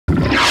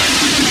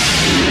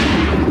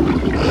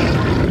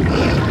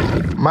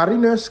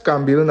Marinus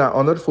Cambiel na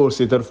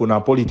ondervoorzitter van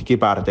een politieke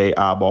partij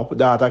ABOP,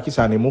 dat ik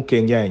aan hem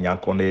Kenya en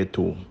Jakonde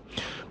toe.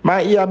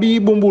 Maar je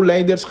hebt bumbu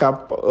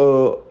leiderschap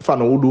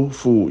van Odu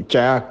voor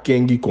Chaya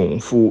Kengi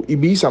Kong, voor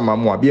Ibisa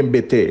Mamwa bien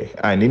bete,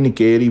 en in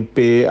Nikeri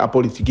pe a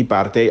politieke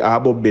partij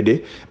ABOP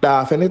bede,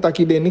 daar vind ik dat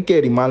je de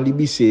Nikeri man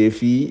libi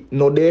sefi,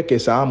 no de ke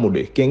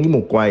samude, Kengi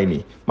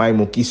mukwaini, maar je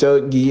moet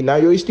kiezen die na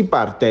juist die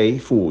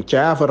partij voor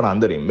Chaya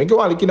verandering. Ik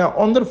wil een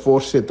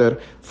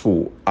ondervoorzitter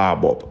voor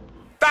ABOP.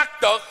 Tak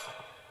toch?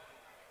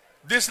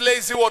 This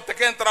lazy wat ik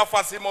en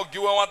trafasi mo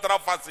giwe wan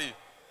trafasi.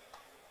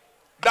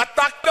 Dat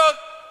tak toch?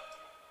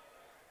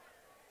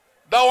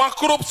 Dat wan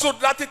groep zoet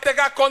dat die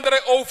tega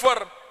kondre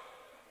over.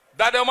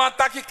 Dat de man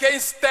taki geen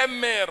stem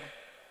meer.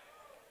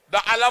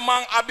 Dat alle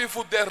man abi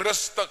voor de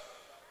rustig.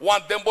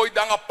 Want de boy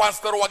dan een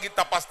pastor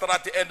wagita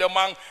pastrati en de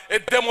man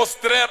het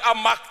demonstreer aan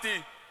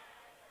makti.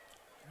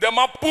 De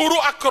man puru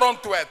a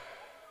grondwet.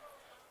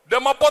 De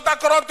man pot a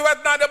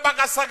grondwet naar de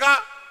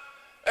bakasaga.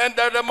 En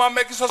de man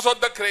make so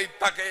decree.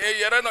 Take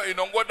here no in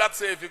go dat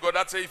say if you go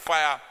that say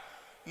fire.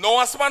 No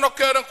as man no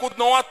keren kut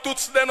no a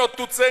toets den no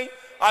toetsing.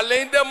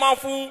 Alleen de man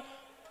fu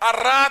a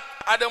raad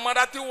a de man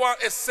dat wan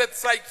is set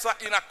sa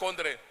in a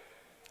kondre.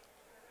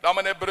 Dan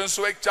meneer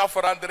Brunswijk tja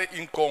veranderen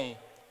in Kong.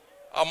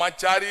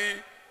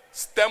 Amachari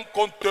stem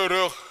komt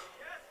terug.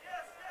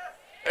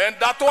 En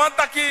dat wan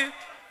taki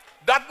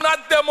dat na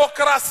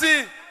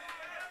democratie.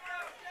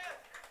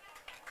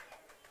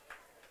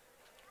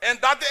 En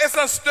dat is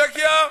een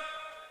stukje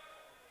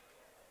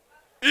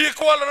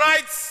equal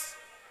rights.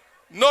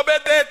 No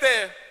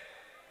bedete.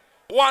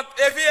 Want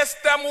if je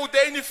stem moet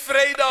je niet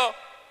vrede.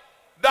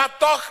 Dat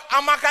toch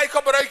amakai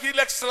gebruik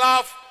je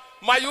slaaf.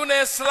 Maar je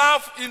een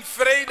slaaf in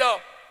vrede.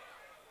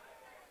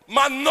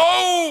 Maar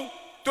nu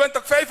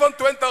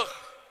 2025.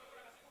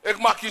 Ik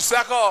mag je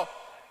zeggen.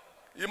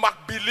 Je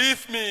mag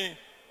believe me.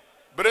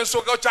 Breng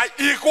zo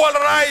equal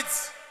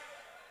rights.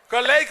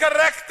 Gelijke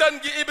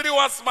rechten die iedereen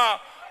was maar.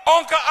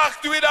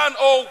 Ongeacht wie dan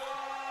ook.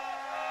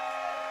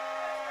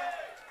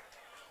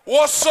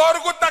 We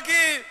zorgen dat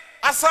je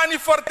asani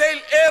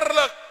voordeel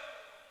eerlijk.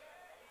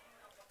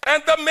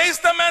 En de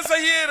meeste mensen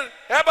hier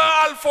hebben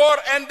al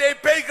voor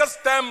NDP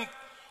gestemd.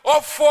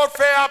 Of voor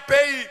VAP.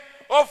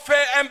 Of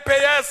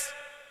VNPS.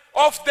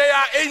 Of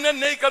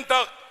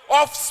DA91.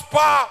 Of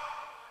SPA.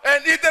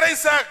 En iedereen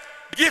zegt,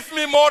 give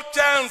me more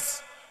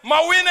chance.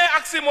 Maar we need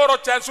actie more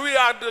chance. We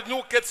are the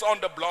new kids on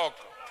the block.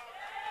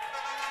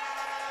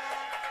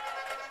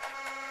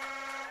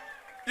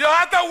 Je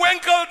had een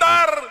winkel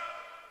daar.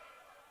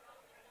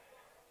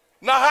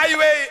 Na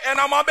highway en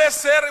aan mijn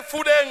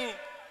voeding.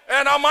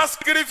 En aan mijn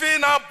schrijven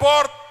naar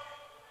bord.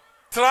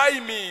 Try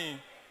me.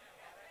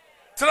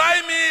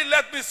 Try me,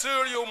 let me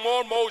serve you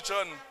more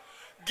motion.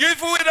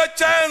 Give you the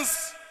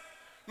chance.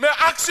 Mijn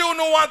actie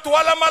nu want we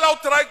allemaal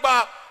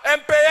uitreikbaar.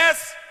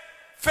 NPS,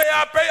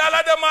 VAP,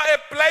 alle de maar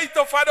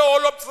pleiten voor de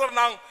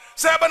oorlogsvernang.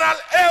 Ze hebben al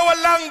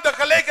eeuwenlang de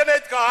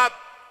gelegenheid gehad.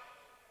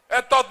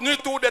 En tot nu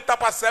toe de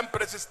tapa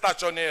sempre is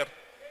stationair.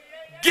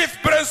 Give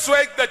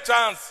Brunswijk the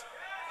chance.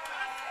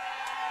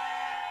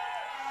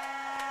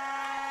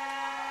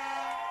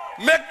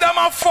 Met them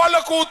een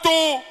volk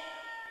toe.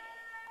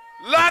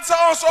 Laat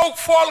ze ons ook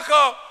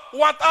volgen.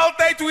 Want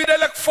altijd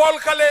wijdelijk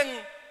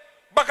volgeling.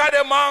 Baka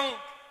de man.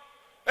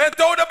 En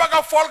toen de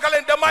baka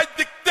volgeling. De man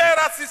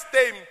dictera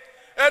systeem.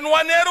 En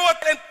wanneer we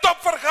het in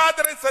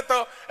topvergadering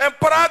zitten. En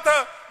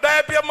praten. Dan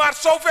heb je maar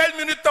zoveel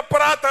minuten te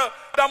praten.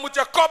 Dan moet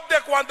je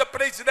kopdekken aan de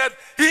president.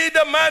 He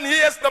the man.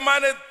 He is the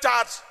man in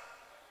charge.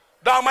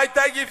 Dan moet je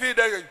tegen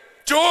je.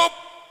 Joep.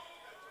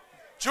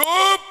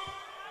 Joep.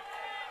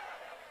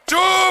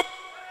 Joep.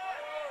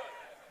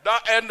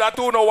 En dat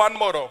doen we one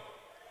more.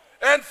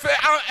 En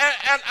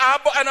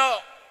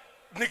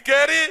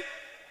Nikeri,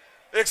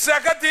 ik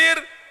zeg het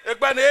hier, ik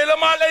ben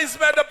helemaal eens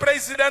met de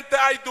president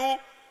hij doet,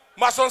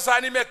 maar soms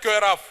zijn niet meer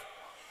keur af.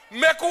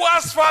 Meku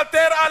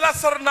asfalteer alla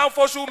Suriname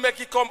voor zo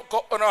meki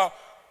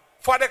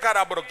voor de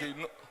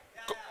karabroki,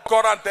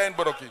 quarantaine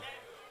broki.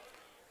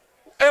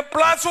 In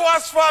plaats van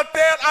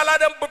asfalteer alla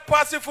de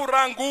passie voor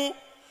Rangu,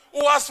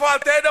 u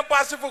asfalteer de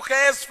passie voor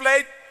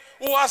GS-vleet.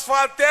 U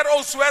asfalteer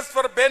Oost-West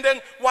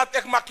verbinding, wat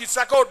ik mag je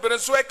zeggen, ik ben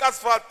zo ik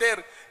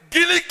asfalteer.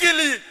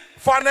 Gili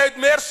vanuit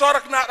meer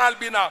zorg naar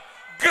Albina.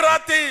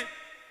 Gratis.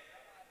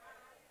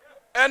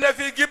 En als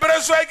je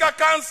gebruikt zo'n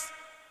kans,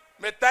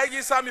 met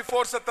Tijgi Sami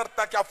voorzitter,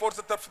 Takja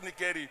voorzitter van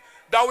Nikeri,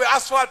 dat we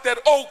asfalteer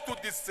ook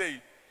tot dit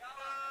zee.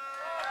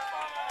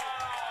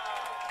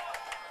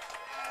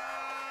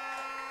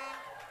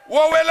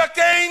 We willen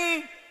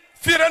geen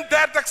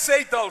 34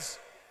 zetels.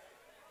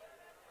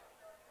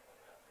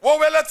 We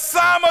willen het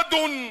samen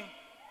doen.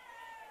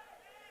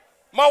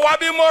 Maar we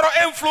hebben more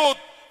invloed.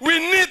 We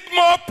need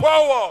more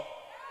power.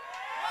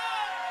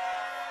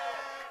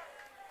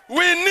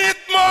 We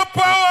need more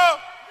power.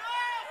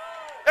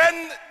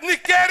 En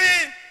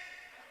Nikeri,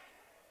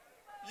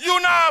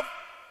 Juna,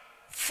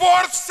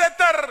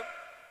 voorzitter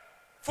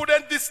voor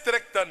de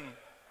districten.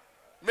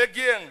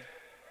 Megien,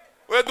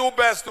 we doen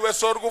best. We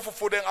zorgen voor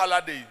voeding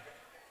alledij.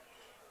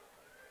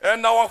 En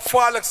nou wat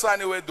gevaarlijk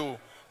zijn we doen.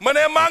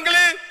 Meneer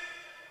Mangli.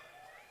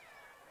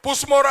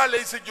 Pusmora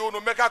lees ik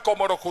jou, meka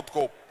komoro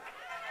goedkoop.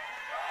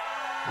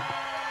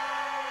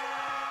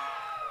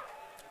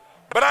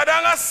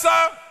 Bradanga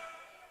sa,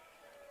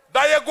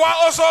 dat je gwa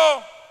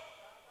also,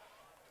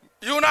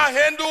 yuna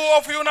Hindu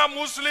of yuna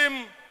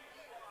Muslim,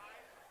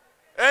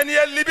 en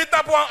je libit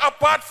op een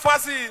apart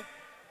fasie.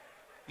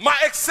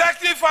 Maar ik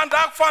zeg je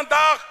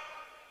vandaag,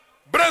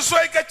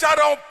 Brunswijk is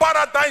een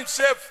paradigm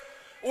shift.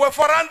 We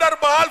veranderen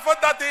behalve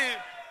dat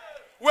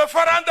we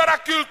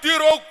veranderen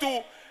cultuur ook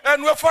toe.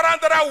 En we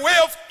veranderen way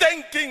of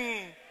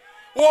thinking.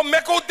 We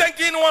maken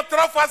denken in een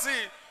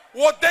trafasie.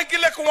 We denken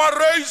like een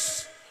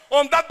reus.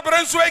 Omdat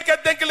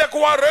Brunswijk denken like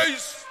een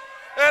reus.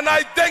 En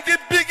hij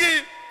denkt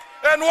biggie.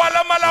 En we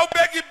allemaal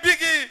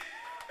biggie.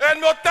 En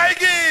we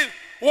denken,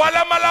 we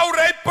allemaal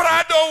rij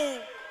Prado.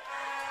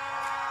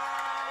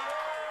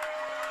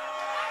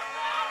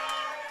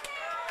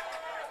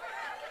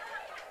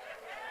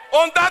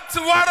 Omdat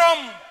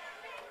waarom?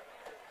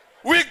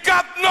 We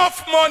got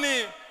enough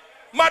money.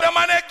 Maar de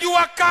man heeft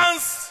je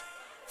kans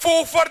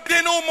voor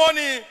verdienen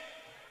money.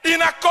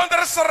 In een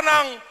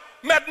kondersernang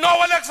met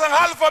nauwelijks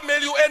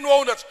 500.000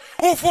 inwoners.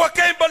 Hoeveel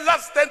geen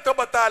belasting te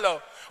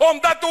betalen.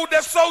 Omdat we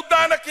de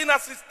zodanig in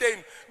het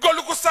systeem.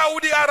 Gelukkig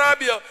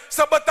Saudi-Arabië.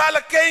 Ze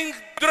betalen geen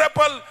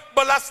druppel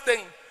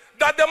belasting.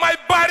 Dat de mij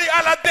bari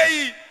ala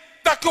dei.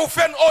 Dat je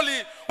van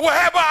olie. We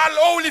hebben al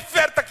olie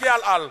 40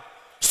 jaar al.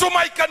 Zo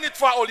mij kan niet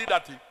van olie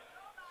dat.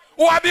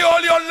 We hebben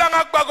olie al lang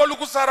akbago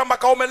lukusara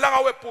makao me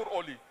lang we pour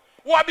olie.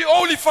 We hebben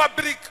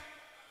oliefabriek.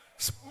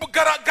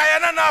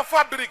 Guyana na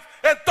fabriek.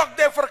 En toch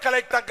de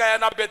vergelijk dat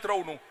Guyana beter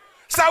ook.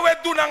 Zou we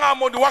doen aan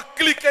money? Wat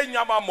klikken in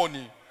jouw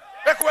money?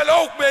 Ik wil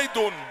ook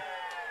meedoen.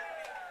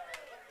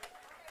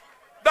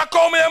 Dan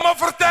kom je me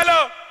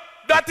vertellen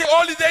dat die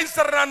olie de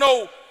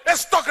Suriname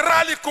is toch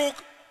rallykoek.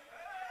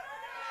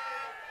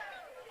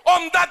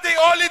 Omdat die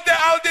olie de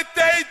al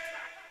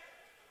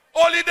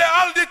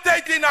die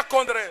tijd in de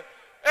kondre.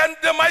 En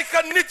de mij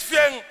kan niet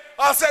vinden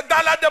als ze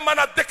dala de man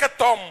een dikke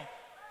tom.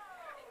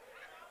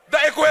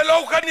 Dat ik wil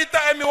ook niet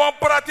dat ik me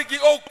praat ik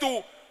ook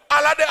toe.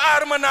 Alla de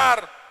armen naar.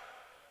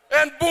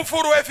 En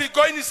boemvoer heeft ik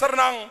gooi niet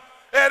sernang.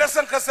 Er is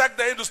een gezegd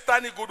de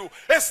Hindustani gudu.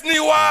 Is niet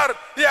waar.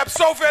 Je hebt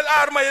zoveel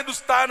arme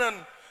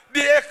Hindustanen.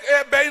 Die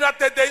ik bijna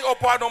te dee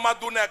op haar maar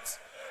doen niks.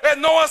 En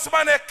nog eens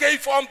man een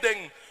keef om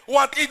ding.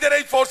 Want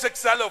iedereen voor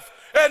zichzelf.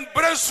 En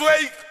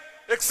Brunswijk.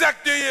 Ik zeg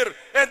het hier.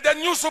 En de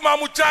nieuwsma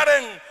moet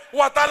jaren.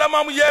 Wat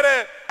allemaal moet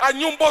jaren. En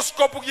nieuwbos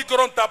kopu die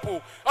grond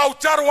tapu. Au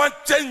jar wan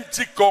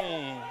change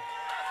kong.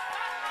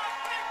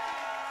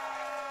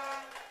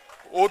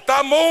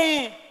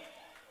 Utamung.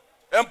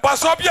 En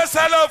pas op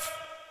jezelf.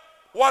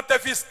 Want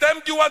if je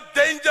stemt je wat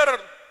danger.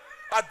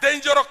 A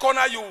danger kon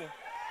aan je.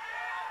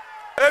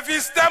 If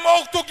je stemt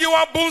ook toe je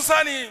wat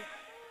boensani.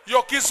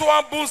 Je kies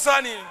wat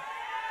boensani.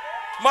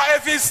 Maar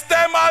if je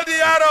stemt al die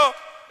jaren.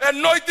 En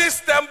nooit die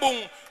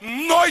stemboen.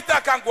 Nooit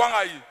dat kan kwam.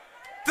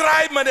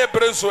 Try meneer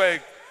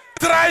Brunswijk.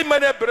 Try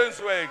meneer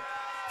Brunswijk.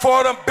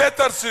 Voor een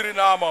beter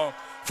Suriname.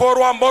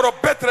 Voor een more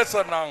betere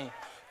Suriname.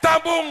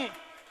 Tamboen.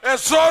 En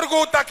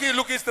zorg dat je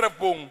lukis terug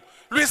boem.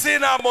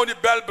 Luisina money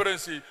bel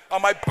Brunsi.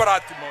 En mij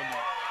praat money.